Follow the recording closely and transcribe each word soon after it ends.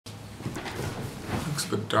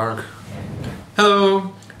bit dark.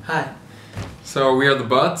 Hello! Hi. So we are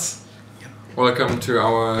TheBuds. Yep. Welcome to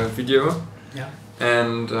our video. Yeah.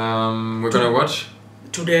 And we're gonna watch.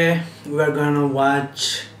 Today we're gonna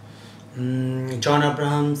watch John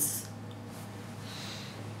Abraham's.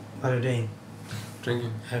 What are you doing?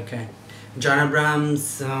 Drinking. Okay. John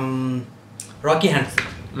Abraham's Rocky Hansen.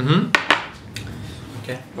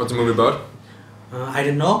 Okay. What's the movie about? I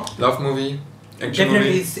don't know. Love movie? Action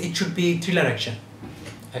Definitely, movie? it should be thriller action.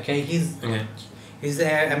 Okay. He's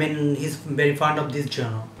very fond of this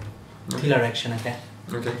genre. Thriller action. Okay.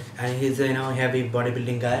 Okay. And he's heavy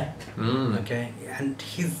bodybuilding guy. Okay. And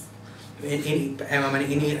he's in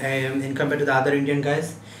compared to the other Indian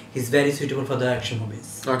guys, he's very suitable for the action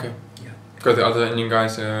movies. Okay. Yeah. Because the other Indian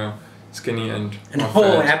guys are skinny and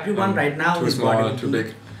everyone right now too is small, too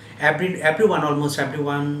big. Almost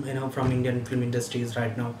everyone from Indian film industries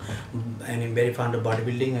right now, and I'm very fond of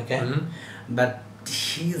bodybuilding. Okay. But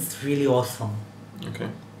he's really awesome. Okay.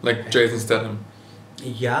 Like Jason Statham.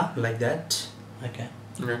 Yeah, like that. Okay.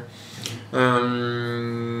 Okay.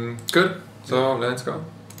 Good. So let's go.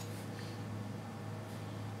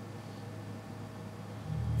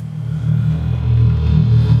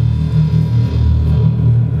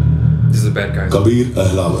 This is a bad guy. Kabir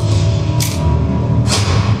Ahlawat.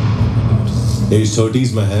 As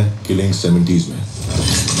 30s में है, killing 70s में.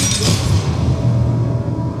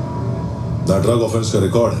 ना drug offence का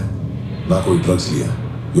record है, ना कोई drugs लिया.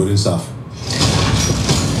 Urine साफ.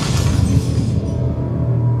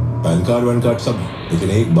 पैन कार्ड सब, लेकिन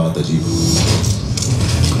एक बात अजीब है.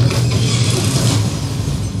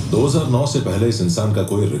 2009 से पहले इस इंसान का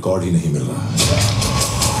कोई रिकॉर्ड ही नहीं मिल रहा है.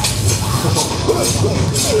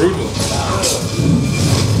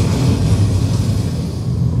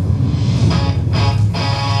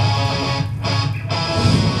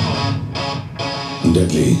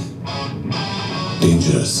 Deadly,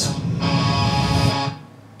 dangerous,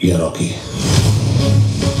 या रॉकी.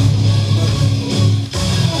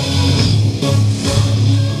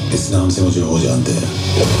 इस नाम से मुझे वो जानते हैं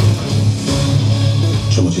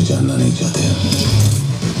जो मुझे जानना नहीं चाहते हैं.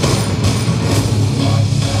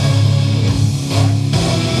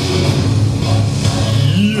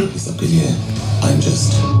 सबके लिए I'm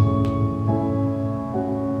just.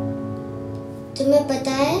 तुम्हें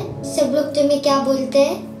पता है सब लोग तुम्हें क्या बोलते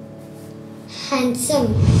हैं? Handsome.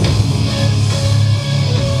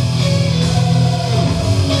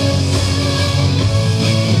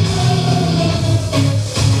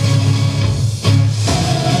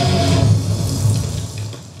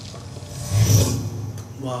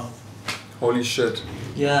 Wow. Holy shit.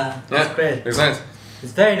 Yeah, that's great. It's nice.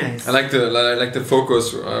 It's very nice. I like the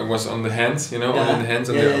focus was on the hands, on the hands,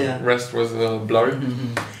 and the rest was blurry.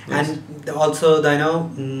 Yes. And also the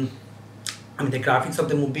graphics of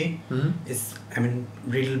the movie is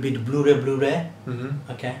little bit Blu-ray.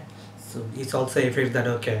 Okay, so it's also a fact that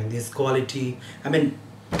this quality.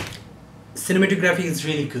 Cinematography is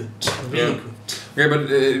really good, really good. Okay, but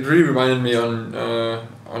it really reminded me on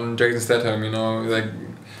Jason Statham, like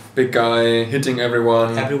big guy hitting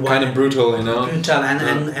everyone kind of brutal, Brutal and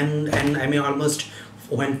almost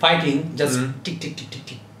when fighting just tick tick tick tick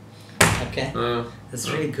tick. Okay, it's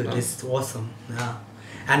really good. It's awesome. Yeah,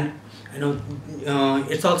 and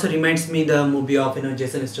it also reminds me the movie of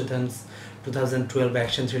Jason Statham's 2012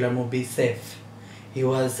 action thriller movie Safe. He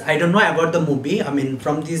was, I don't know about the movie.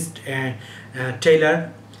 From this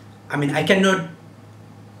trailer, I cannot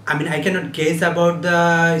guess about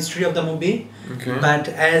the history of the movie. Okay. But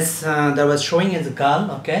as there was showing as a girl,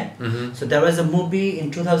 okay. So there was a movie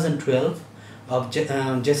in 2012 of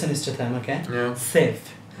Jason Statham, okay. Yeah.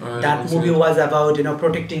 Safe. That movie was about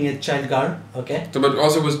protecting a child girl, okay. So, but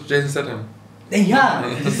also was Jason Statham. Yeah,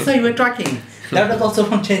 this is how you were talking. That was also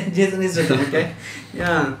from Jason Statham, okay.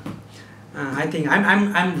 Yeah. I think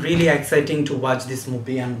I'm really exciting to watch this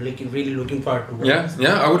movie. I'm really looking forward to watch.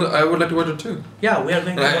 Yeah. I would like to watch it too. Yeah, we are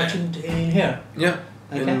going to watch it in here. Yeah.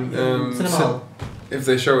 Okay. In cinema hall. If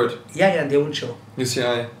they show it. Yeah, they will show.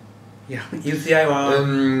 UCI. Yeah, UCI or.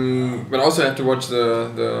 But also I have to watch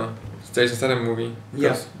the Jason Statham movie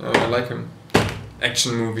because I like him.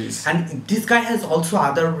 Action movies. And this guy has also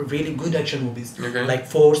other really good action movies. Okay. Like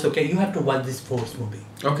Force. Okay, you have to watch this Force movie.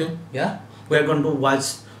 Okay. Yeah, we are going to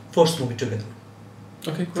watch Force movie together.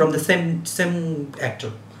 Okay. Cool. From the same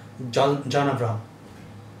actor, John Abraham.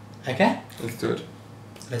 Okay. Let's do it.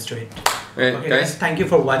 Let's do it. Okay, guys. Thank you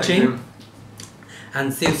for watching.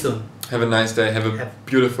 And see you soon. Have a nice day. Have a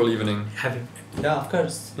beautiful evening. Yeah, of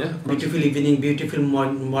course. Yeah. Beautiful evening, beautiful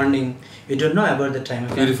morning. You don't know about the time.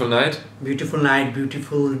 Okay? Beautiful night. Beautiful night,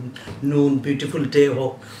 beautiful noon, beautiful day,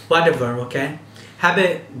 or whatever. Okay. Have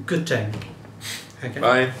a good time. Okay.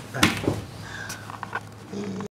 Bye. Bye.